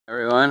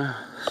Everyone,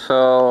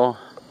 so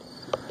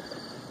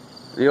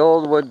the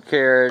old wood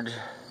carriage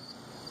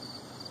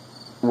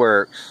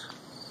works,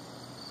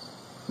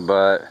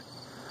 but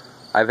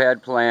I've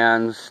had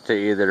plans to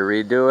either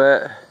redo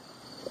it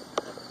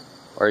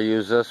or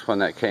use this one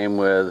that came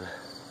with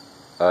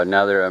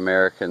another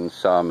American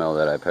sawmill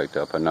that I picked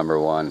up, a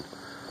 #1.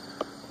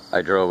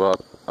 I drove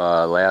up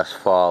last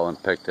fall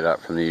and picked it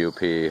up from the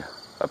UP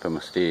up in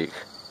Mesquite.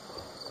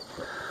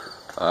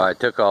 I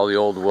took all the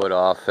old wood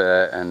off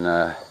it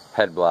and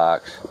head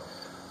blocks,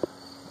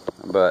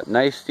 but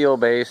nice steel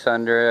base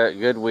under it,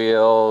 good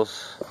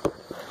wheels.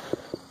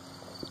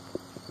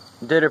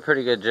 Did a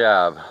pretty good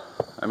job.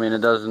 I mean,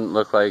 it doesn't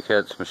look like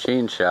it's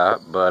machine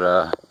shop,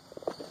 but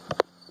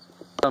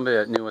somebody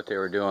that knew what they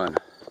were doing.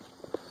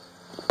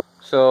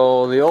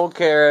 So the old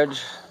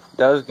carriage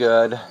does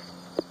good,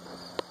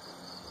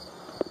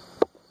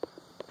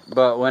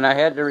 but when I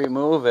had to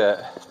remove it,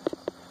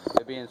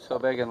 it being so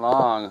big and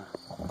long,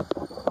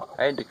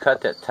 I had to cut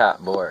that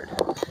top board.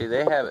 See,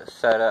 they have it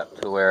set up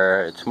to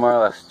where it's more or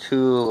less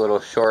two little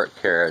short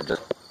carriages.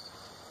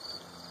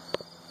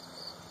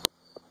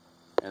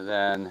 And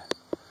then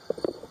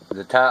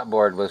the top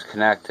board was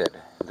connected.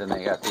 Then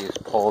they got these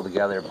pulled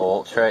together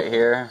bolts right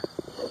here.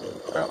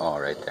 Oh,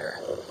 right there.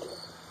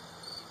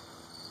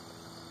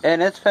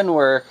 And it's been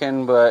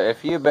working, but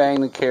if you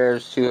bang the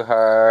carriage too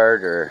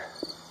hard or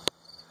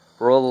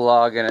roll the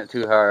log in it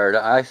too hard,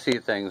 I see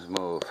things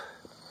move.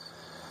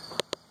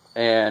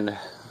 And a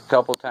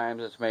couple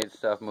times it's made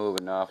stuff move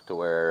enough to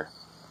where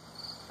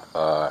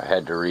I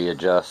had to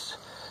readjust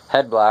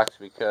head blocks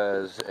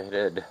because it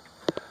had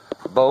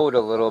bowed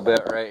a little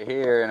bit right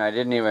here and I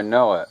didn't even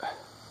know it.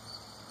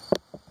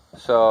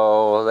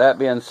 So that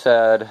being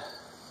said,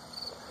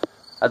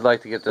 I'd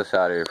like to get this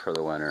out of here for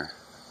the winter.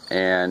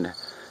 And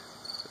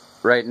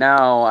right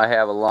now I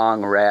have a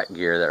long rat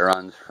gear that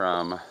runs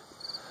from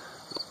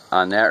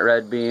on that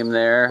red beam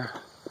there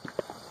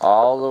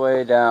all the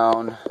way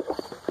down.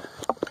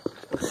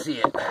 See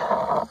it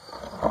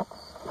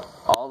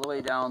all the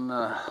way down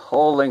the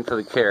whole length of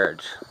the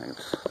carriage. I think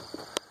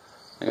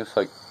it's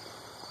like,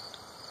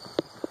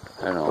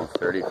 I don't know,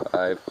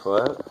 35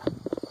 foot,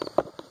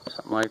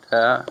 something like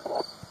that.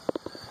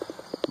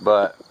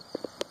 But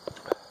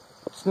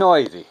it's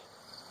noisy,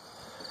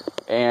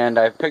 and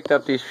I've picked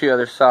up these few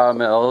other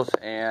sawmills,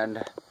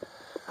 and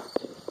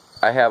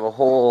I have a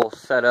whole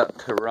setup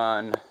to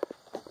run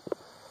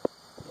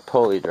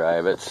pulley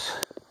drive. It's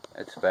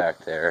back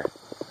there.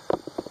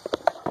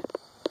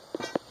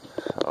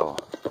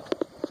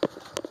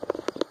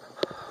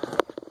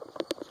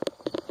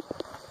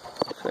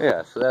 So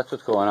yeah, so that's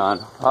what's going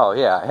on. Oh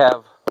yeah, I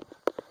have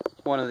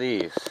one of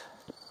these.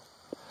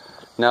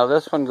 Now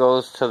this one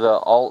goes to the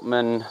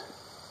Altman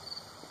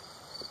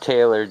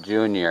Taylor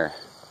Jr.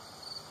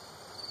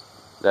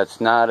 That's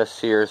not a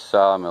Sears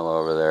sawmill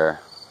over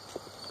there,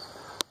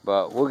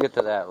 but we'll get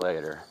to that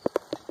later.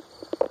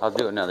 I'll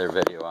do another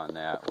video on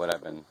that, what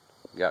I've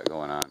got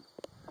going on.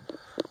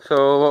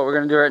 So what we're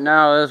gonna do right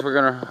now is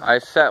I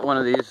set one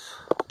of these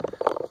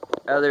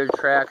other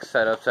track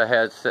setups I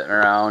had sitting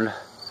around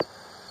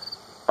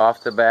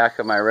off the back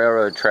of my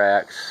railroad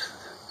tracks,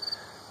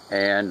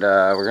 and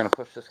we're going to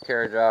push this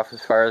carriage off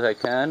as far as I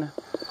can,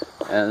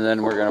 and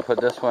then we're going to put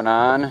this one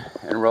on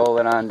and roll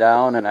it on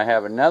down. And I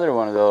have another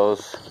one of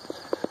those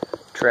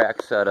track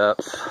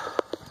setups.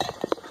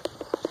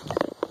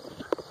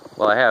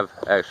 Well, I have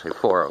actually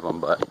 4 of them,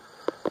 but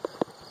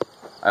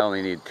I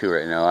only need 2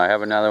 right now. I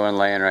have another one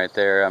laying right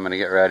there. I'm going to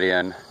get ready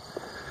and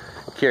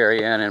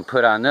carry in and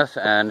put on this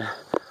end.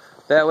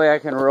 That way I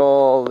can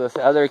roll this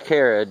other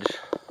carriage,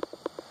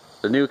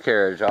 the new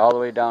carriage, all the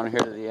way down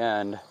here to the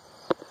end,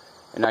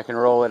 and I can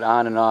roll it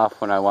on and off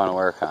when I want to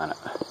work on it.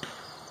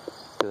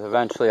 Because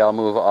eventually I'll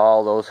move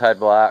all those head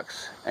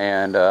blocks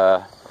and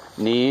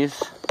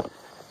knees,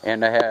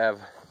 and I have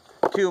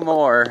 2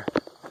 more,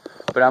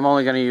 but I'm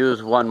only going to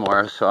use 1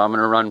 more, so I'm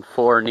going to run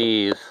 4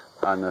 knees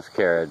on this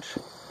carriage.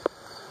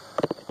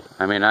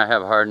 I mean, I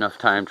have a hard enough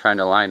time trying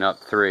to line up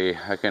 3.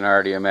 I can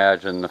already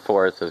imagine the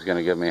 4th is going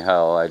to give me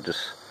hell. I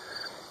just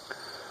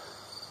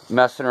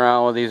messing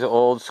around with these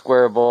old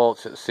square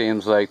bolts, it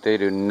seems like they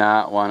do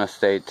not want to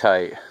stay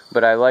tight,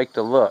 but I like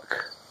the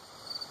look.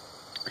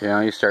 You know,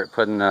 you start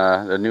putting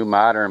the new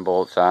modern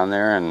bolts on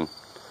there and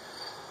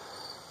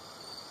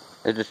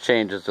it just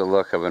changes the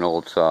look of an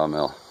old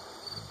sawmill.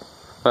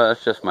 But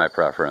that's just my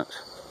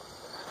preference.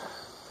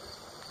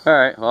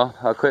 Alright, well,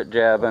 I'll quit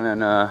jabbing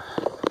and I'll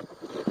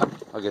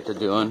get to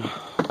doing.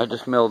 I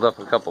just milled up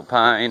a couple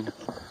pine.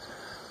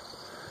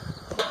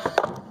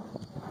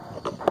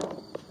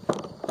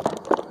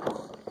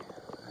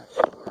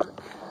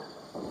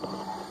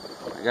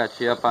 I got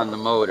you up on the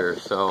motor,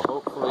 so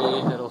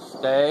hopefully it'll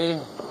stay.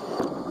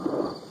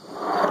 Oh,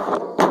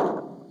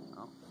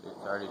 see,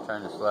 it's already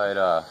trying to slide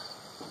off.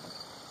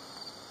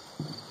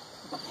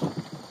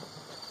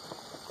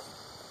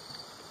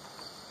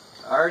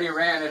 I already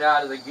ran it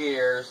out of the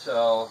gear,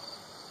 so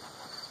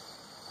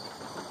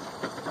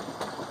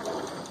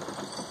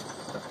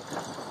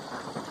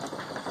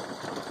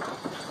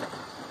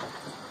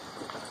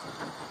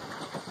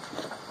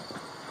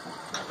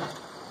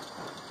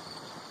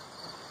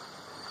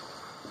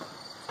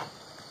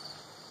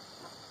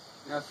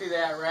Now see,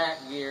 that rack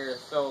gear is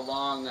so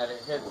long that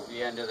it hits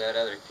the end of that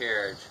other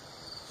carriage.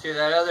 See,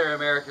 that other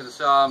American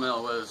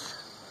Sawmill was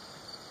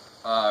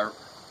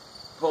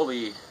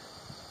pulley,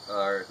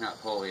 or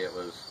not pulley, it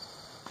was,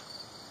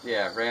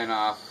 yeah, ran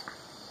off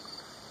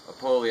a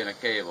pulley and a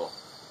cable.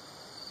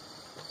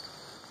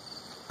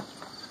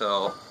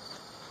 So,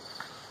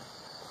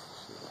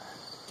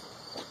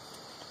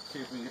 see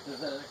if we can get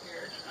this other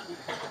carriage on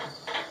there.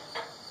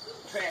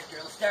 Tractor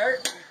will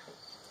start.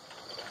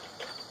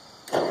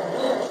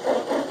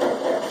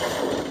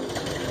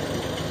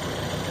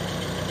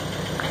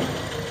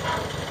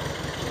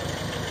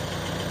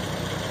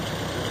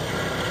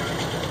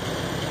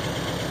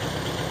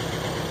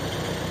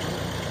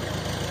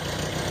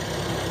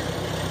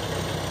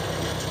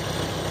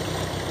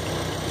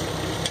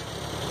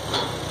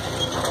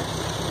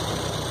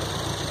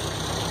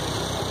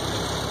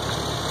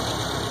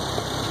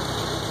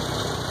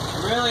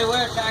 I really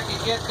wish I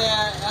could get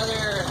that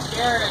other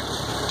carriage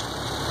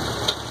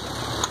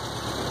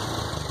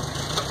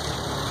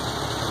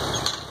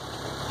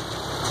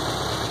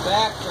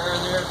back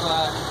further,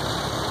 but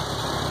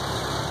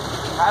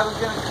I was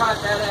going to cut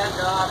that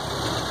end off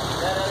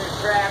that other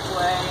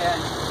trackway,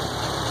 and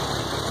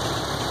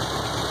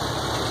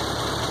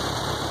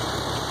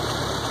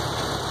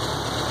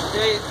the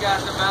day's got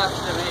the best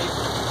of me.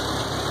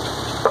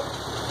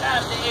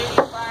 Got to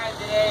 85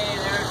 today, and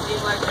there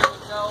seemed like there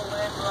was no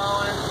wind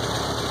blowing.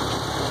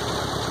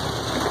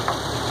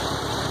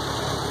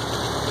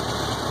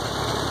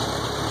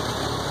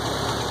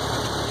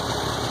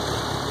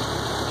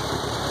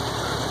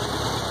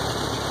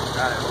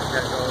 I hope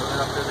that goes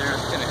up to there.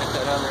 It's going to hit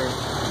that other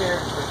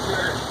carriage for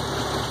sure.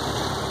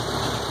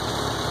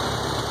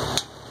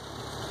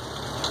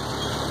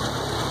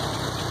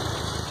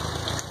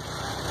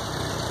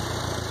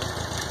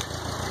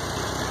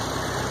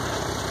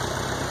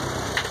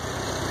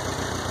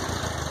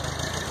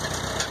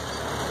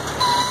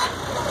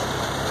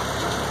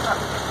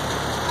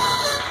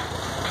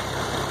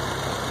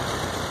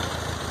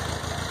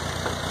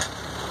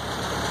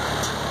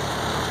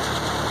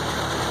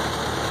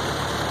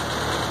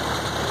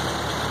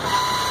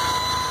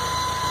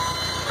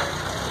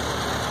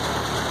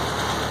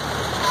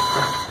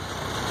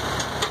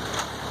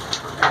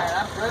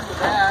 Good with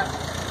that.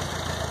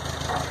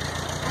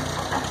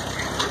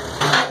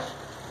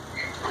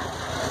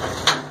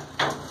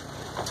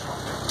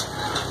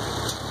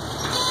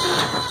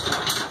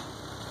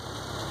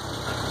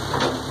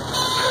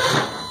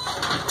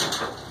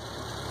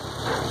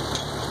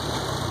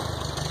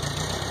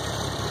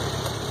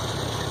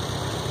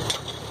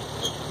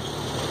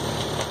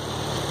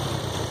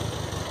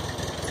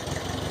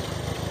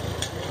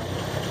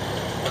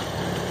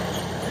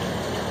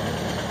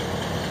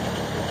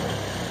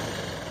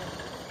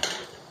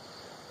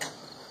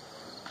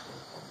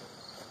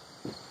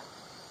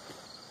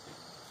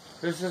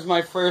 This is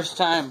my first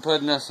time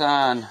putting this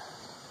on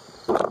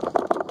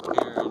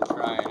here and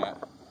trying it.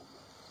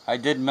 I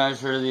did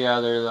measure the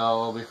other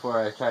though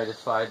before I tried to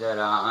slide that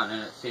on,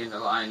 and it seemed to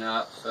line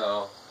up,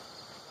 so.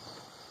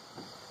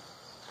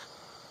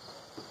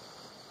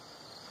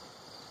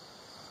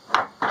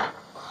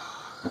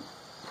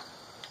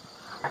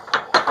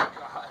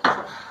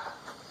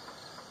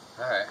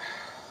 Alright.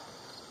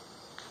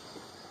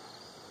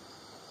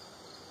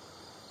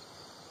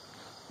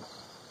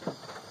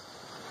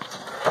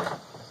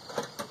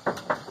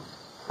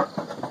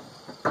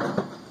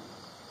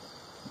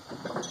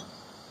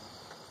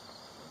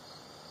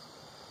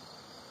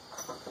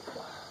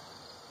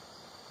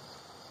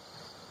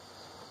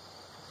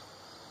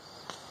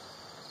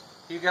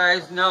 You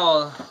guys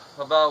know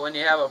about when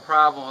you have a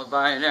problem with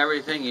buying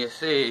everything you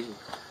see,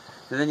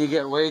 and then you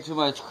get way too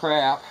much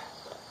crap,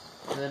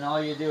 and then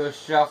all you do is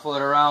shuffle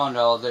it around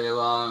all day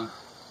long.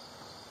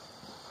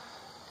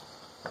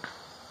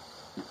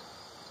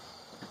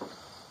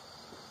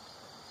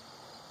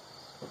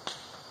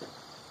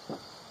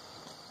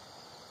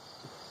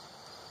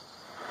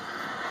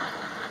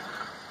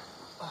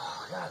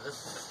 Oh God,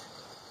 this is...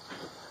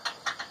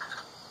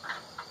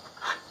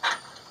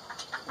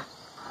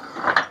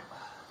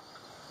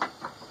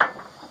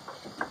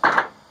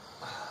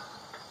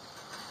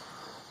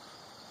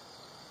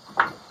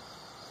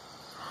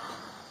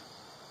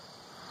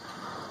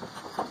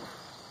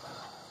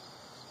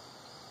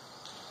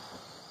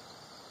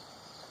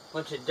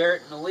 bunch of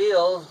dirt in the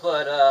wheels,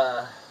 but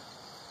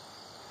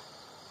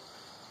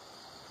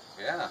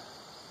yeah. Of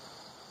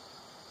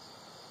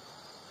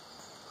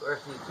course,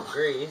 need some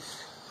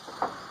grease.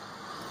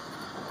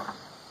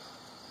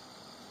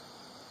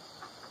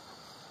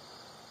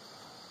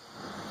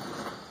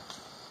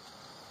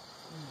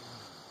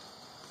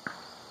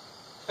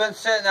 It's been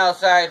sitting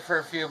outside for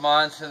a few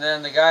months, and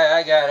then the guy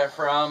I got it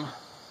from,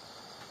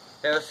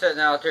 it was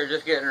sitting out there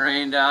just getting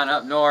rained down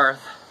up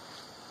north.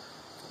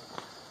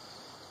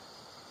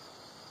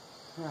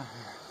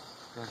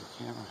 Got the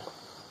camera.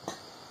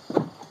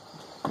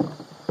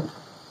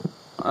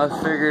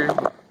 I figured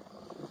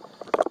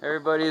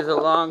everybody's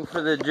along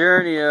for the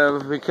journey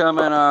of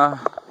becoming a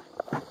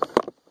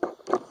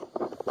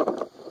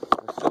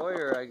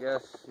sawyer, I guess.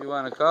 guess you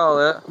want to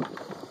call it.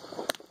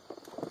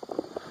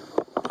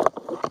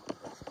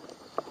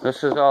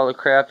 This is all the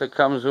crap that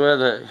comes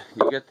with it.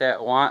 You get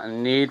that want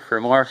and need for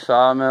more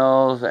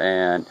sawmills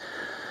and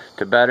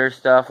to better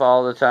stuff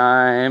all the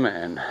time,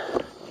 and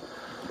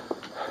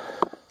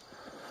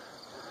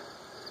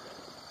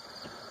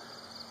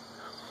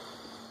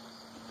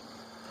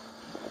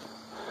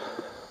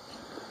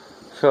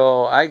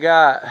so I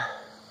got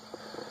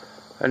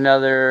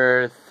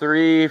another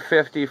 3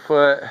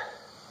 50-foot,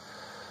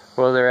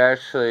 well, they're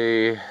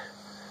actually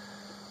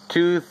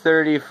 2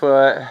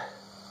 30-foot,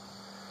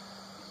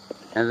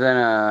 and then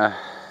I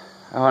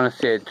want to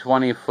say a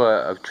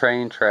 20-foot of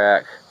train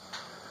track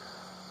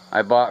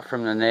I bought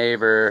from the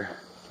neighbor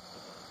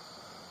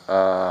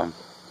on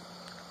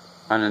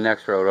the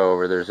next road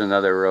over. There's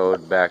another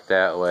road back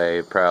that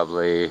way,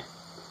 probably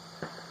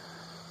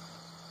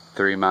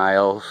 3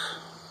 miles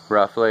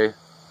roughly.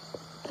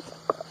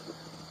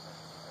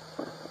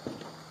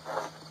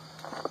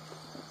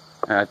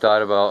 And I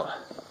thought about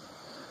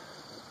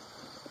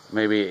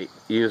maybe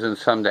using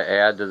some to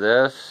add to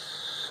this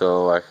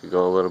so I could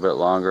go a little bit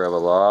longer of a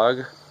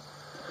log.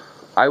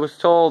 I was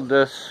told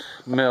this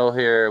mill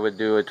here would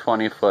do a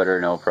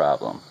 20-footer no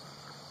problem.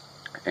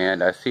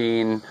 And I've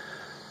seen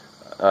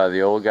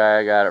the old guy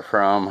I got it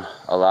from,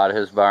 a lot of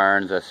his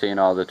barns, I've seen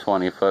all the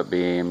 20-foot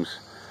beams.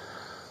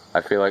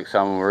 I feel like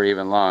some were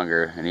even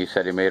longer, and he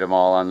said he made them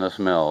all on this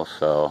mill,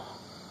 so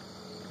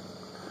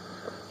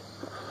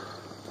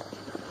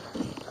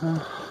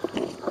yeah.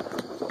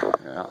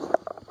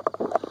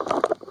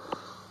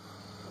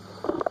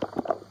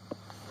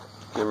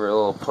 Give her a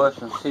little push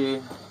and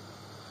see.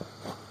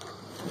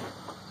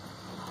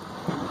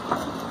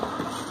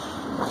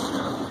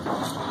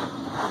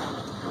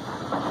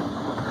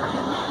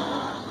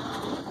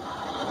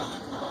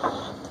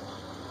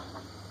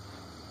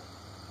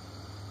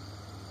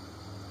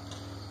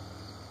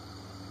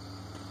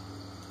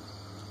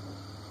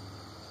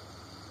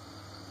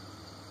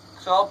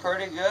 It's all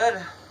pretty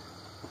good.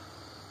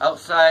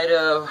 Outside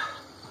of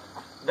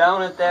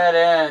down at that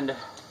end,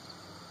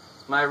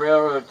 my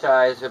railroad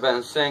ties have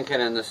been sinking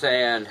in the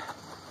sand,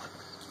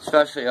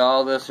 especially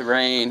all this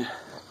rain.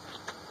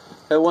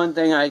 The one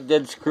thing I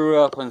did screw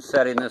up when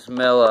setting this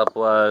mill up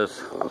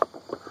was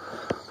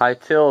I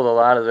tilled a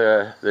lot of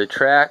the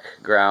track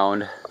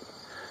ground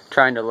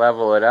trying to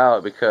level it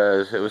out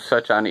because it was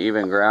such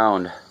uneven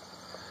ground.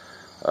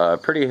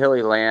 Pretty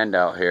hilly land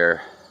out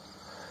here.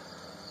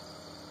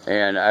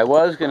 And I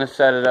was going to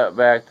set it up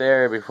back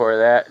there before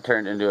that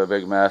turned into a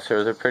big mess. There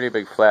was a pretty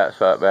big flat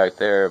spot back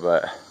there,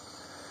 but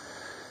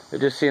it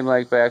just seemed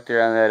like back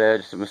there on that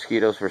edge the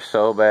mosquitoes were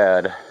so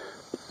bad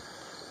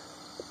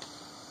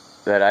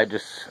that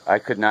I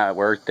could not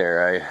work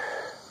there.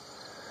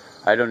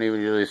 I don't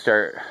even usually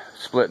start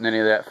splitting any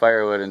of that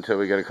firewood until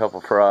we get a couple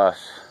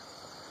frosts.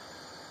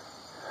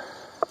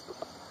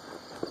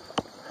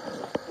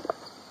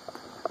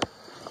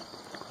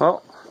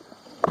 Well,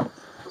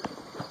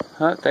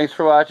 thanks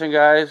for watching,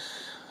 guys.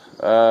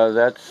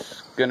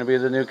 That's going to be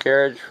the new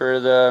carriage for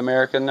the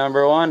American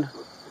 #1.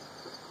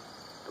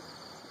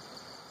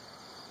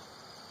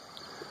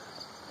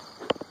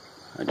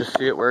 I just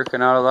see it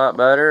working out a lot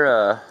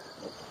better.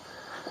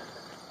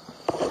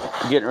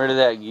 Getting rid of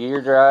that gear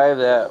drive,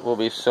 that will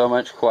be so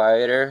much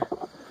quieter.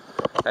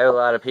 I have a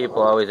lot of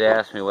people always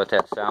ask me what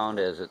that sound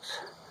is. It's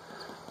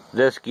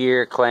this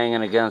gear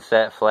clanging against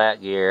that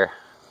flat gear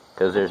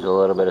because there's a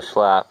little bit of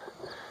slop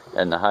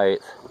in the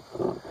height.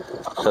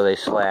 So they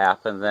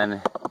slap, and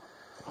then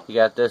you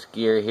got this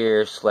gear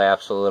here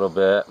slaps a little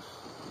bit.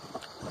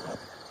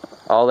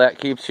 All that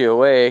keeps you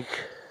awake,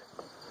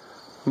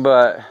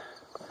 but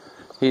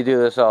you do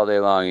this all day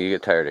long, you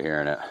get tired of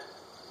hearing it.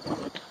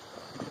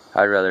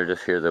 I'd rather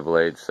just hear the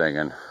blades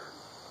singing.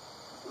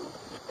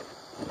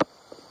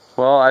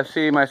 Well, I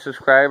see my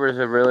subscribers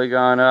have really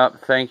gone up.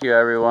 Thank you,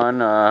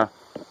 everyone. I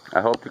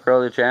hope to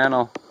grow the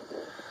channel.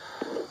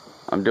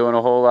 I'm doing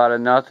a whole lot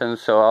of nothing,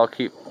 so I'll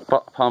keep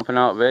pumping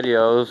out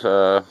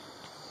videos.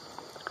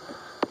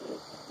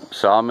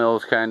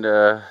 Sawmill's kind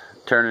of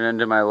turning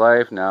into my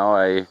life now.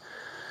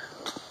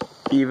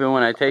 Even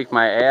when I take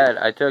my ad,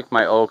 I took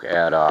my oak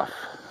ad off.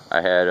 I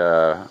had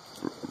a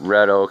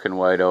red oak and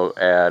white oak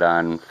ad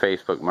on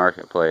Facebook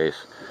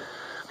Marketplace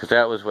because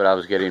that was what I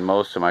was getting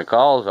most of my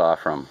calls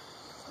off from.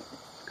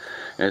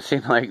 And it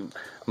seemed like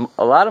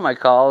a lot of my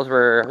calls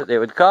were, they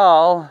would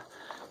call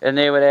and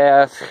they would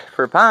ask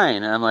for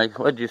pine. And I'm like,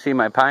 what, did you see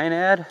my pine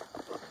ad?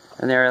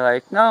 And they were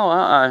like,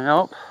 no,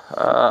 nope.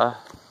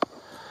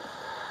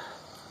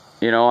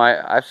 You know,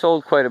 I've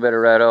sold quite a bit of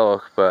red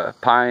oak, but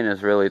pine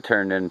has really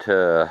turned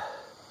into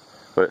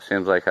what it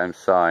seems like I'm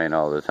sawing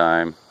all the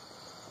time.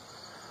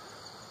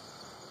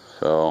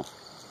 So,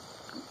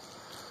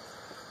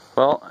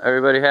 well,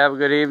 everybody have a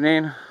good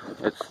evening.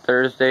 It's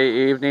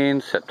Thursday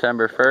evening,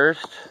 September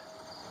 1st.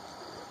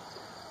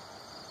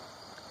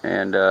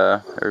 And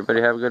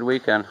everybody have a good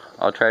weekend.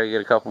 I'll try to get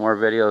a couple more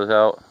videos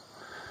out.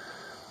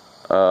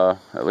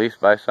 At least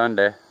by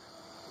Sunday.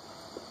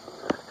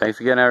 Thanks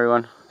again,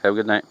 everyone. Have a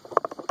good night.